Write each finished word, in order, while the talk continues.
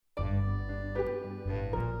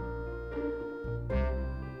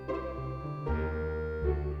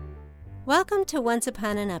Welcome to Once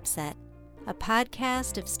Upon an Upset, a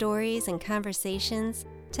podcast of stories and conversations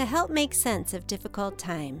to help make sense of difficult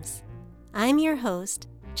times. I'm your host,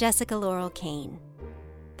 Jessica Laurel Kane.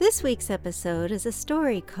 This week's episode is a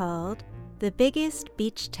story called The Biggest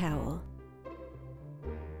Beach Towel.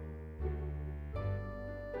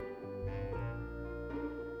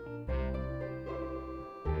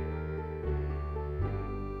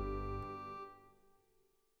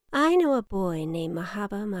 I know a boy named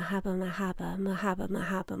Mahaba,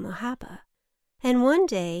 and one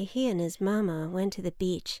day he and his mama went to the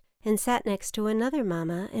beach and sat next to another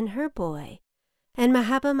mama and her boy, and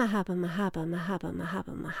Mahaba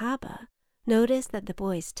noticed that the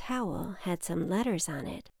boy's towel had some letters on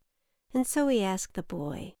it, and so he asked the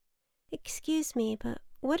boy, "Excuse me, but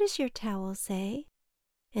what does your towel say?"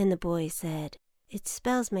 And the boy said, "It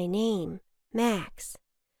spells my name, Max."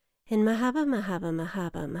 And Mahaba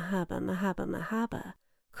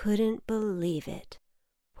couldn't believe it.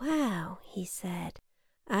 "Wow," he said,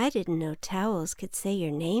 "I didn't know towels could say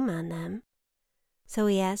your name on them." So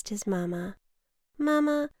he asked his mama,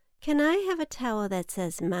 "Mama, can I have a towel that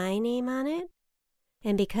says my name on it?"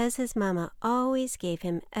 And because his mama always gave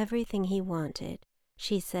him everything he wanted,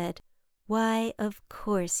 she said, "Why, of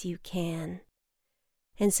course you can."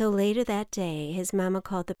 And so later that day, his mama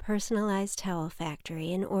called the personalized towel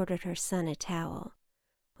factory and ordered her son a towel.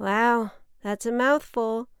 "Wow, that's a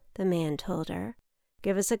mouthful," the man told her.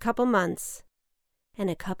 "Give us a couple months." And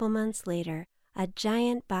a couple months later, a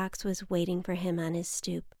giant box was waiting for him on his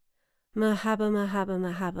stoop. Mahaba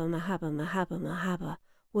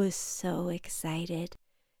was so excited.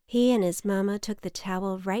 He and his mama took the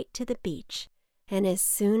towel right to the beach, and as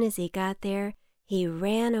soon as he got there, he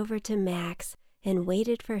ran over to Max and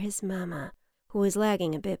waited for his mama, who was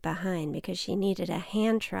lagging a bit behind because she needed a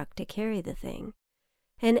hand truck to carry the thing.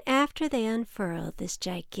 And after they unfurled this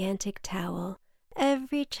gigantic towel,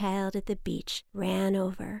 every child at the beach ran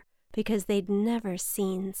over because they'd never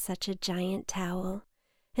seen such a giant towel.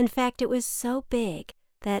 In fact, it was so big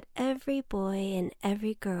that every boy and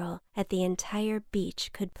every girl at the entire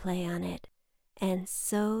beach could play on it. And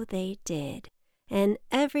so they did. And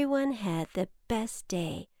everyone had the best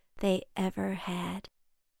day they ever had.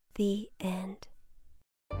 The end.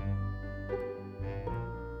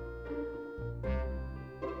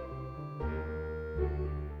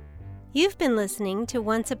 You've been listening to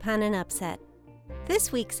Once Upon an Upset.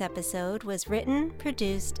 This week's episode was written,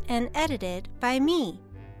 produced, and edited by me,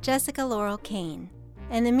 Jessica Laurel Kane,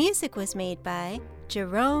 and the music was made by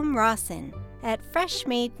Jerome Rawson at Fresh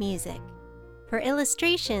Made Music. For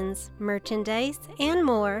illustrations, merchandise, and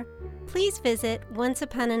more, please visit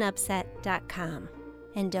onceuponanupset.com.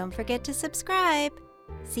 And don't forget to subscribe.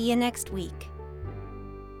 See you next week.